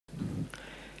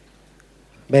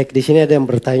Baik, di sini ada yang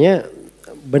bertanya,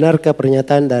 benarkah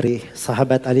pernyataan dari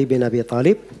sahabat Ali bin Abi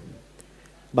Thalib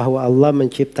bahwa Allah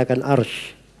menciptakan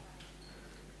arsy,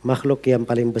 makhluk yang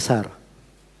paling besar?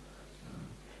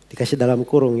 Dikasih dalam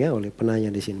kurung ya oleh penanya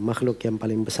di sini, makhluk yang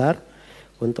paling besar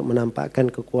untuk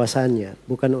menampakkan kekuasaannya,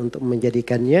 bukan untuk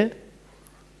menjadikannya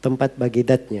tempat bagi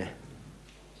datnya.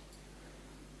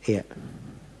 Iya.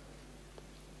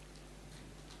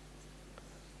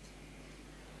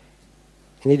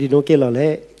 Ini dinukil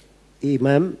oleh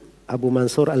Imam Abu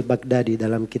Mansur al-Baghdadi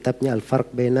dalam kitabnya Al-Farq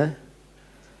Baina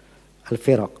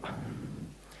Al-Firaq.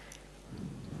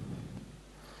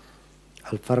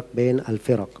 Al-Farq Bain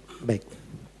Al-Firaq. Baik.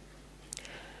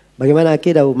 Bagaimana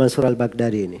akidah Abu Mansur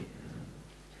al-Baghdadi ini?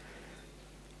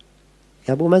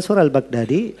 Ya, Abu Mansur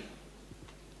al-Baghdadi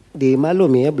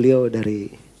dimaklumi ya, beliau dari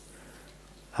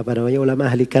ulama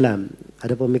ahli kalam.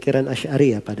 Ada pemikiran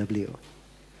Asy'ariyah pada beliau.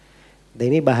 Dan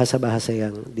ini bahasa-bahasa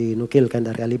yang dinukilkan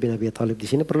dari Ali bin Abi Thalib di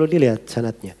sini perlu dilihat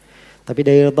sanadnya. Tapi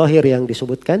dari zahir yang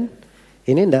disebutkan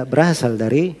ini tidak berasal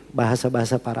dari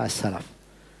bahasa-bahasa para as-salaf.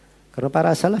 Karena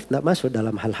para as-salaf tidak masuk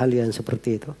dalam hal-hal yang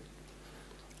seperti itu.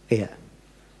 Iya.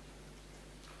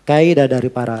 Kaidah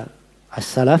dari para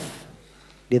as-salaf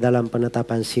di dalam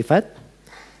penetapan sifat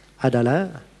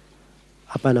adalah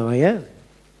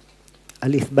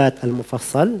al-itsbat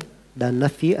al-mufassal dan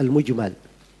nafi al-mujmal.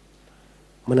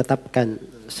 Menetapkan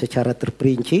secara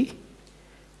terperinci,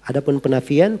 adapun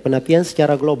penafian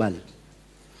secara global.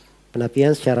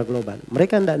 Penafian secara global.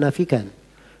 Mereka tidak nafikan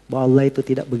bahwa Allah itu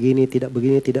tidak begini, tidak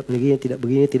begini, tidak begini, tidak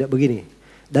begini, tidak begini.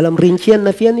 Dalam rincian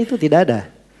nafian itu tidak ada.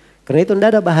 Karena itu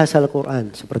tidak ada bahasa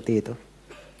Al-Quran seperti itu.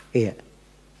 Iya.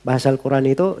 Bahasa Al-Quran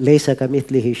itu laisa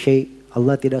kamitslihi syai'.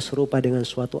 Allah tidak serupa dengan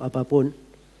suatu apapun.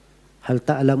 Hal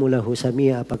ta'lamu lahu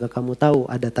samia, apakah kamu tahu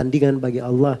ada tandingan bagi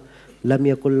Allah? Lam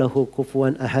yakul lahu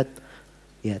kufuwan ahad.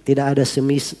 Ya, tidak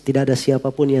ada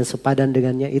siapapun yang sepadan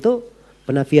dengannya. Itu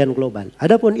penafian global.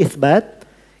 Adapun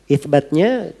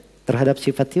itsbatnya terhadap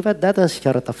sifat-sifat datang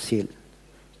secara tafsil,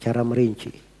 cara merinci.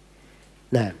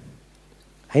 Nah,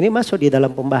 ini masuk di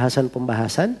dalam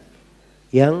pembahasan-pembahasan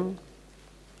yang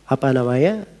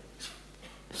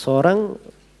seorang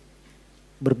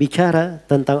berbicara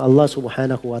tentang Allah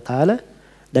Subhanahu wa taala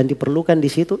dan diperlukan di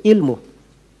situ ilmu.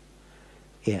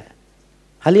 Ya.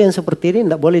 Hal yang seperti ini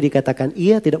tidak boleh dikatakan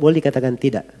iya, tidak boleh dikatakan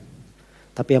tidak.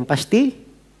 Tapi yang pasti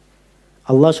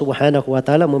Allah Subhanahu wa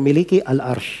taala memiliki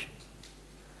al-arsy.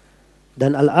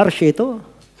 Dan al-arsy itu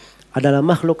adalah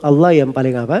makhluk Allah yang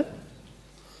paling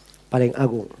paling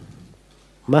agung.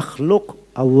 Makhluk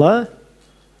Allah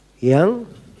yang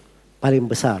paling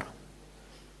besar.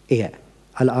 Iya,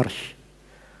 al-arsy.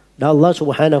 Dan Allah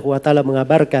Subhanahu wa taala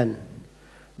mengabarkan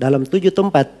dalam 7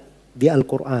 tempat di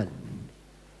Al-Qur'an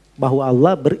bahwa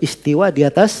Allah beristiwa di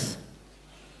atas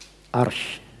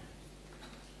arsy.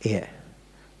 Iya.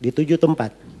 Di 7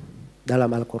 tempat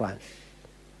dalam Al-Quran.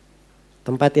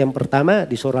 Tempat yang pertama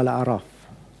di surah Al-A'raf.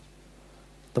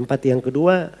 Tempat yang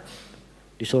kedua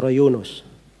di surah Yunus.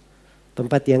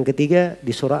 Tempat yang ketiga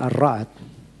di surah Ar-Ra'd.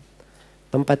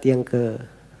 Tempat yang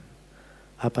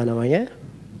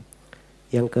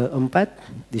yang keempat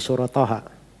di surah Thaha.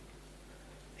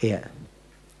 Iya.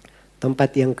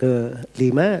 Tempat yang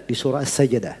ke-5 di surah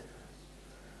As-Sajdah.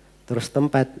 Terus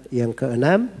tempat yang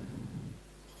ke-6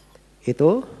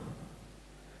 itu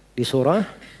di surah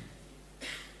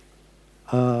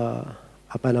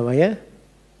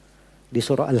di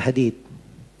surah Al-Hadid.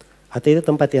 Atau itu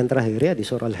tempat yang terakhir ya, di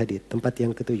surah Al-Hadid, tempat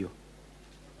yang ke-7.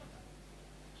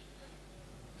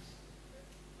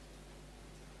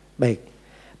 Baik.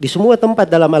 Di semua tempat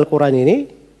dalam Al-Quran ini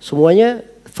semuanya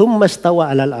tsumma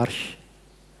stawa 'alal arsy.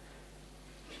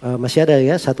 Masih ada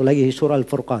ya satu lagi di surah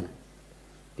Al-Furqan.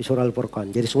 Di surah Al-Furqan.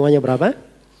 Jadi semuanya berapa?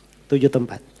 7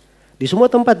 tempat. Di semua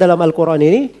tempat dalam Al-Quran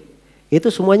ini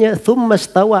itu semuanya tsumma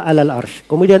stawa 'alal arsy.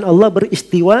 Kemudian Allah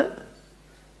beristiwa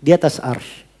di atas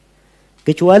arsy.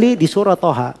 Kecuali di surah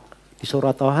Thaha. Di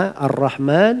surah Thaha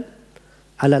Ar-Rahman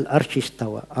 'alal arsy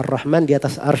istawa. Ar-Rahman di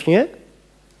atas arsy-nya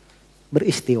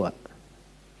beristiwa.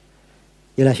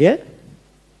 Jelas ya?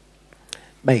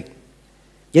 Baik.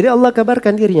 Jadi Allah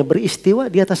kabarkan dirinya beristiwa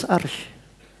di atas arsy.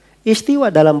 Istiwa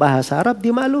dalam bahasa Arab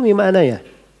dimaklumi maknanya.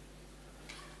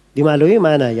 Dimaklumi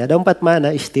maknanya. Ada 4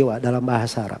 makna istiwa dalam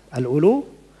bahasa Arab. Al-ulu,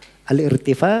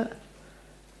 al-irtifa,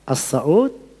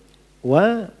 as-sa'ud,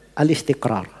 wa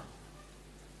al-istiqrar.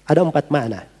 Ada 4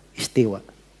 makna istiwa.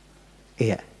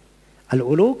 Iya.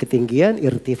 Al-ulu ketinggian,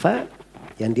 irtifa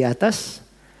yang di atas.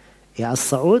 Ya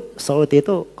as-sa'ud, sa'ud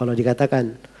itu kalau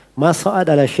dikatakan masa'ad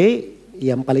ala syai'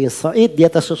 yang paling sa'id di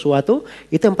atas sesuatu,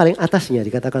 itu yang paling atasnya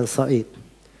dikatakan sa'id.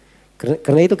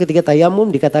 Karena itu ketika tayamum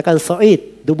dikatakan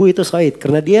sa'id, debu itu sa'id.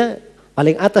 Karena dia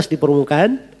paling atas di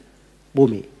permukaan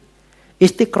bumi.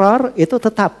 Istiqrar itu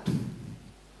tetap.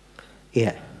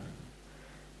 Iya.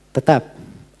 Tetap.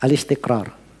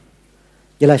 Al-istiqrar.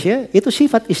 Jelas ya? Itu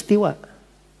sifat istiwa.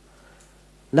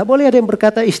 Nggak boleh ada yang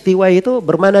berkata istiwa itu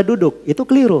bermakna duduk. Itu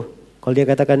keliru kalau dia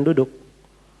katakan duduk.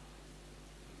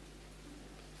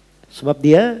 Sebab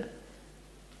dia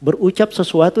berucap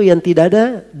sesuatu yang tidak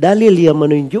ada dalil yang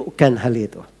menunjukkan hal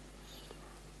itu.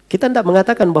 Kita tidak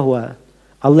mengatakan bahwa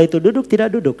Allah itu duduk,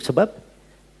 tidak duduk. Sebab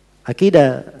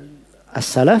akidah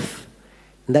as-salaf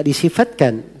tidak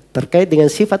disifatkan terkait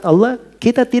dengan sifat Allah.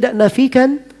 Kita tidak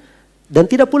nafikan dan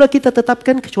tidak pula kita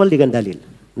tetapkan kecuali dengan dalil.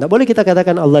 Tidak boleh kita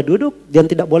katakan Allah duduk dan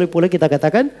tidak boleh pula kita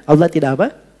katakan Allah tidak apa?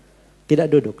 Tidak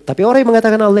duduk. Tapi orang yang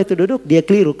mengatakan Allah itu duduk, dia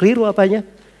keliru. Keliru apanya?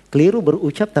 Keliru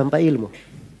berucap tanpa ilmu.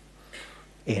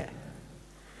 Iya.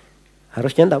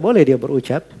 Harusnya tidak boleh dia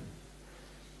berucap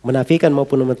menafikan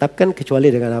maupun menetapkan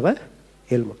kecuali dengan apa?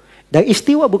 Ilmu. Dan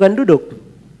istiwa bukan duduk.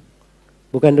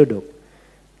 Bukan duduk.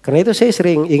 Karena itu saya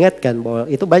sering ingatkan bahwa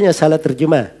itu banyak salah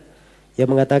terjemah. Yang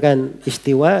mengatakan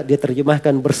istiwa dia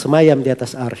terjemahkan bersemayam di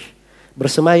atas arsy.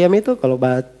 Bersemayam itu kalau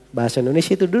bahasa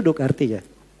Indonesia itu duduk artinya.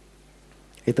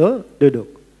 Itu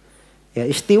duduk. Ya,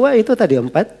 istiwa itu tadi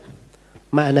 4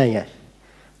 maknanya.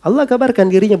 Allah kabarkan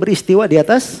dirinya beristiwa di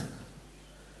atas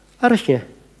arsy-Nya.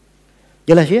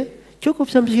 Jelas ya?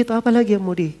 Cukup sampai situ, apa lagi yang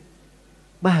mau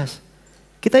dibahas?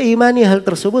 Kita imani hal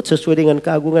tersebut sesuai dengan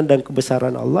keagungan dan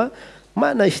kebesaran Allah.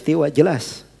 Makna istiwa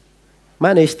jelas.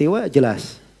 Makna istiwa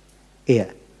jelas.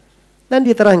 Iya. Dan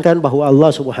diterangkan bahwa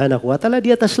Allah Subhanahu wa taala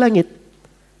di atas langit.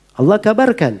 Allah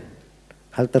kabarkan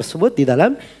hal tersebut di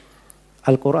dalam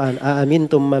Al-Qur'an.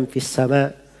 Aamintum man fis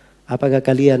sama'. Apakah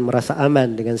kalian merasa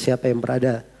aman dengan siapa yang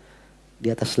berada di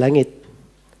atas langit?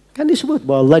 Kan disebut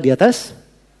bahwa Allah di atas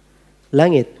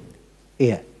langit.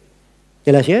 Iya.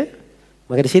 Jelas ya?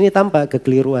 Maka di sini tampak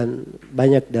kekeliruan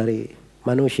banyak dari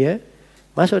manusia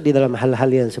masuk di dalam hal-hal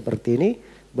yang seperti ini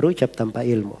berucap tanpa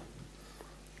ilmu.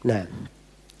 Nah,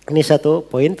 ini satu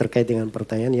poin terkait dengan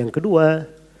pertanyaan. Yang kedua,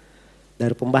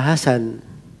 dari pembahasan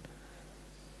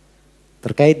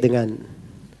terkait dengan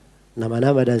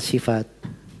nama-nama dan sifat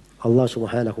Allah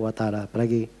Subhanahu wa taala,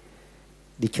 apalagi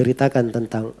diceritakan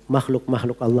tentang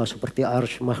makhluk-makhluk Allah seperti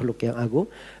arsy, makhluk yang agung.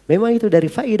 Memang itu dari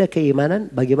faedah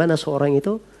keimanan bagaimana seorang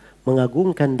itu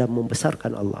mengagungkan dan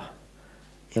membesarkan Allah.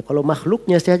 Ya, kalau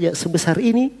makhluknya saja sebesar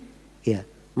ini, ya,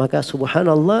 maka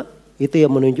subhanallah itu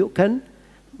yang menunjukkan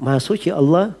maha suci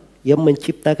Allah yang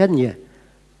menciptakannya.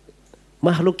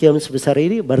 Makhluk yang sebesar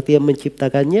ini berarti yang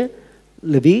menciptakannya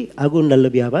lebih agung dan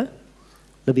lebih apa?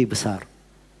 Lebih besar.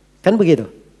 Kan begitu?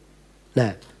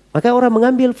 Nah, maka orang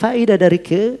mengambil faedah dari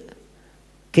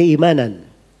keimanan,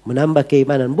 menambah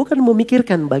keimanan, bukan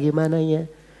memikirkan bagaimananya.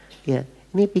 Ya,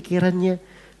 ini pikirannya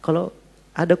kalau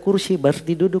ada kursi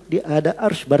berarti duduk di ada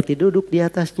arsy berarti duduk di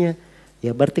atasnya.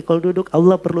 Ya, berarti kalau duduk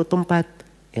Allah perlu tempat.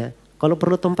 Ya, kalau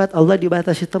perlu tempat Allah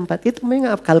dibatasi tempat. Itu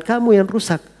memang akal kamu yang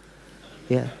rusak.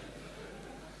 Ya.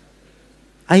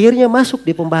 Akhirnya masuk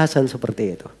di pembahasan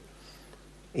seperti itu.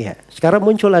 Ya, sekarang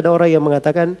muncul ada orang yang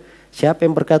mengatakan siapa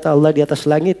yang berkata Allah di atas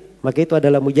langit, maka itu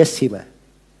adalah mujassimah.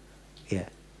 Ya.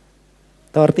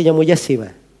 Tahu artinya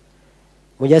mujassimah?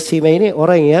 Mujassimah ini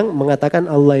orang yang mengatakan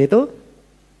Allah itu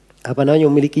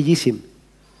memiliki jisim.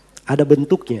 Ada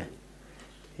bentuknya.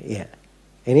 Ya.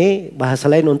 Ini bahasa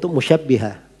lain untuk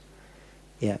musyabbihah.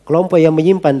 Ya, kelompok yang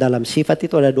menyimpan dalam sifat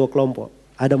itu ada 2 kelompok.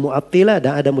 Ada mu'attilah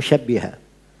dan ada musyabbihah.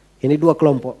 Ini 2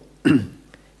 kelompok.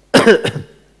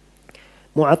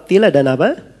 Mu'attilah dan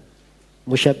apa?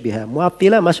 Musyabbihah.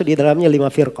 Mu'attilah masuk di dalamnya 5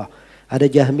 firqah. Ada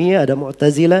Jahmiyah, ada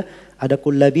Mu'tazilah, ada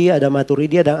Kullabiyah, ada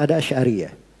Maturidiyah dan ada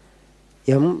Asy'ariyah.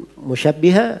 Yang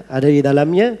musyabbihah ada di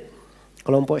dalamnya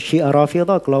kelompok Syiah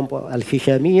Rafidhah, kelompok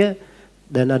Al-Hishamiyah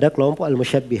dan ada kelompok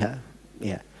Al-Musyabbihah.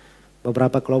 Ya.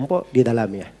 Beberapa kelompok di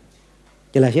dalamnya.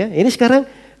 Jelas ya? Ini sekarang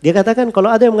dia katakan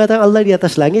kalau ada yang mengatakan Allah di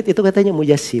atas langit itu katanya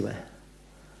mujassimah.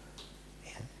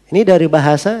 Ya. Ini dari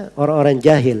bahasa orang-orang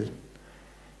jahil.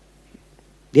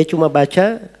 Dia cuma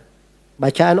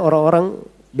bacaan orang-orang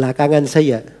belakangan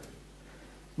saya.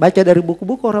 Baca dari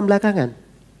buku-buku orang belakangan.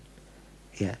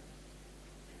 Ya.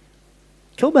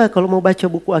 Coba kalau mau baca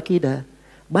buku akidah,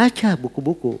 baca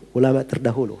buku-buku ulama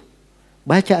terdahulu.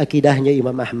 Baca akidahnya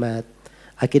Imam Ahmad,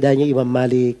 akidahnya Imam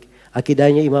Malik,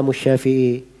 akidahnya Imam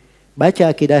Syafi'i.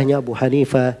 Baca akidahnya Abu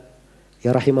Hanifah,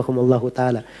 ya rahimahumullahu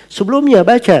ta'ala. Sebelumnya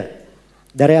baca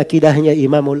dari akidahnya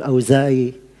Imamul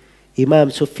Auza'i, Imam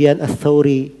Sufyan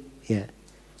Ats-Tsauri, ya.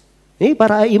 Ini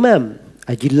para imam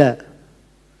ajilla.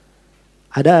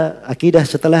 Ada akidah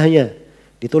setelahnya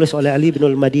ditulis oleh Ali bin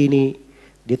Al-Madini,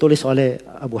 ditulis oleh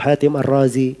Abu Hatim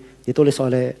Ar-Razi, ditulis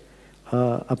oleh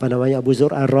Abu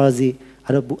Zur Ar-Razi,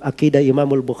 ada akidah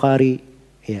Imamul Bukhari,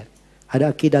 ya.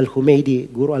 Ada akidah Al-Humaydi,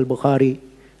 guru Al-Bukhari,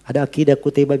 ada akidah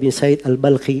Qutaibah bin Said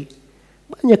Al-Balkhi.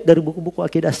 Banyak dari buku-buku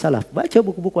akidah salaf. Baca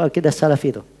buku-buku akidah salaf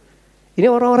itu. Ini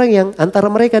orang-orang yang antara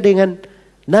mereka dengan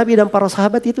Nabi dan para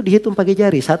sahabat itu dihitung pakai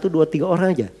jari. 1, 2, 3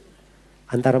 orang aja.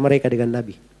 Antara mereka dengan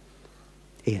Nabi.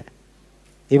 Iya.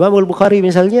 Imamul Bukhari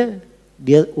misalnya,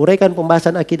 dia uraikan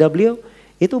pembahasan akidah beliau.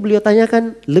 Itu beliau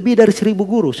tanyakan lebih dari 1000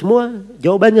 guru. Semua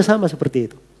jawabannya sama seperti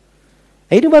itu.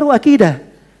 Ini baru akidah.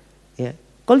 Ya.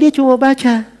 Kalau dia cuma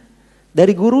baca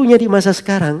dari gurunya di masa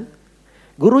sekarang.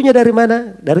 Gurunya dari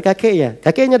mana? Dari kakeknya.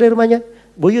 Kakeknya dari mana?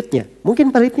 Buyutnya. Mungkin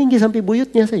paling tinggi sampai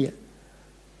buyutnya saja.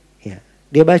 Ya.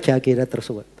 Dia baca akidah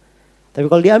tersebut. Tapi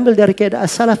kalau diambil dari akidah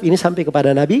as-salaf ini sampai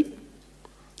kepada Nabi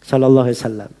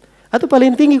SAW. Atau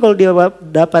paling tinggi kalau dia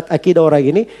dapat akidah orang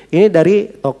ini dari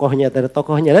tokohnya, dari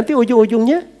tokohnya. Nanti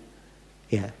ujung-ujungnya,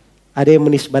 ya ada yang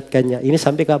menisbatkannya. Ini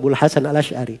sampai ke Abul Hasan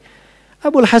Al-Asy'ari.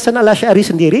 Abul Hasan Al-Asy'ari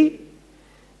sendiri,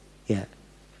 ya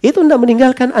itu tidak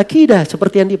meninggalkan akidah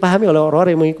seperti yang dipahami oleh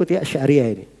orang-orang yang mengikuti Asy'ariyah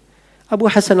ini.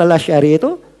 Abu Hasan Al-Asy'ari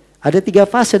itu ada 3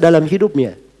 fase dalam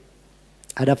hidupnya.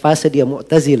 Ada fase dia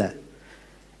Mu'tazilah,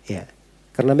 ya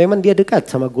karena memang dia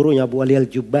dekat sama gurunya Abu Ali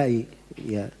Al-Jubba'i,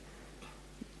 ya.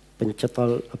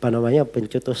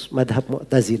 Pencetus madhab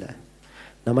Mu'tazilah.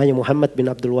 Namanya Muhammad bin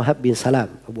Abdul Wahab bin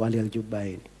Salam, Abu Ali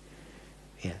Al-Jubba'i ini.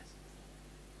 Ya.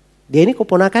 Dia ini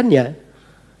keponakannya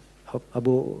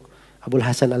Abul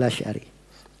Hasan Al-Asy'ari.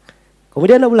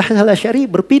 Kemudian Abul Hasan Al-Asy'ari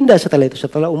berpindah setelah itu,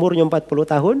 setelah umurnya 40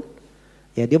 tahun,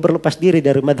 ya dia berlepas diri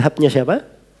dari madhabnya siapa?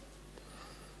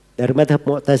 Dari madhab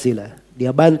Mu'tazilah.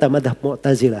 Dia bantah madhab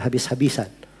Mu'tazilah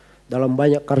habis-habisan. Dalam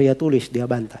banyak karya tulis dia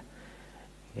bantah.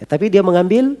 Ya, tapi dia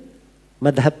mengambil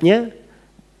madhabnya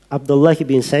Abdullah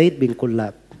bin Said bin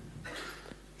Kullab.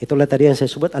 Itulah tadi yang saya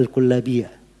sebut Al-Kullabiyah.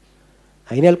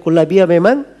 Nah, ini Al-Kullabiyah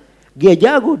memang dia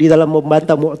jago di dalam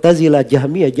membantah Mu'tazilah,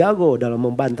 Jahmiyah, jago dalam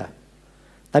membantah.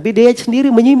 Tapi dia sendiri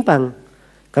menyimpang.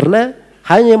 Karena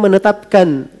hanya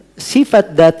menetapkan sifat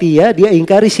datiyah, dia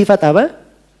ingkari sifat apa?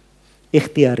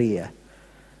 Ikhtiyariyah.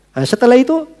 Nah, setelah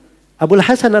itu Abul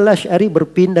Hasan Al-Asy'ari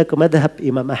berpindah ke madhab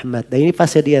Imam Ahmad. Dan ini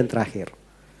fase dia yang terakhir.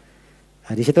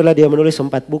 Nah, disitulah dia menulis 4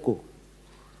 buku.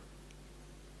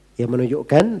 Yang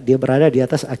menunjukkan dia berada di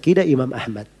atas akidah Imam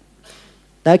Ahmad.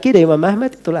 Nah, akidah Imam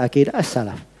Ahmad itulah akidah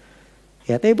as-salaf.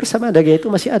 Ya, tapi bersama dengan itu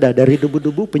masih ada dari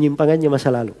debu-debu penyimpangannya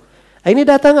masa lalu. Nah, ini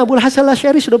datang Abul Hasan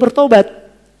Al-Asy'ari sudah bertobat.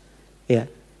 Ya.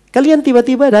 Kalian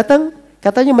tiba-tiba datang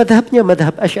katanya madhabnya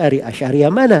madhab Asy'ari. Asy'ari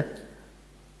yang mana?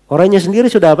 Orangnya sendiri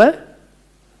sudah apa?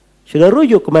 Sudah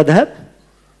rujuk ke madhab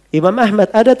Imam Ahmad.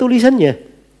 Ada tulisannya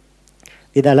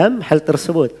di dalam hal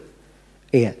tersebut.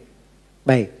 Iya.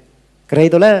 Baik. Karena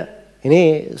itulah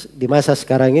ini di masa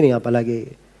sekarang ini,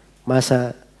 apalagi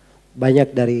masa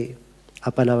banyak dari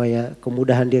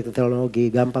kemudahan di teknologi,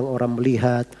 gampang orang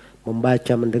melihat,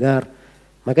 membaca, mendengar.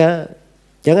 Maka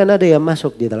jangan ada yang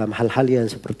masuk di dalam hal-hal yang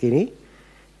seperti ini.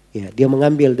 Ya, dia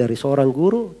mengambil dari seorang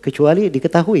guru kecuali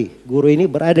diketahui guru ini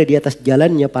berada di atas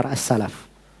jalannya para as-salaf.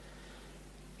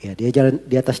 Ya, dia jalan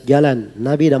di atas jalan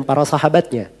Nabi dan para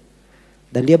sahabatnya.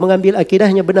 Dan dia mengambil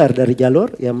akidahnya benar dari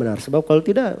jalur yang benar. Sebab kalau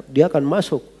tidak, dia akan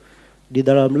masuk di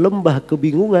dalam lembah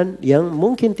kebingungan yang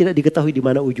mungkin tidak diketahui di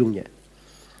mana ujungnya.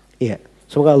 Iya,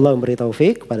 semoga Allah memberi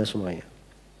taufik kepada semuanya.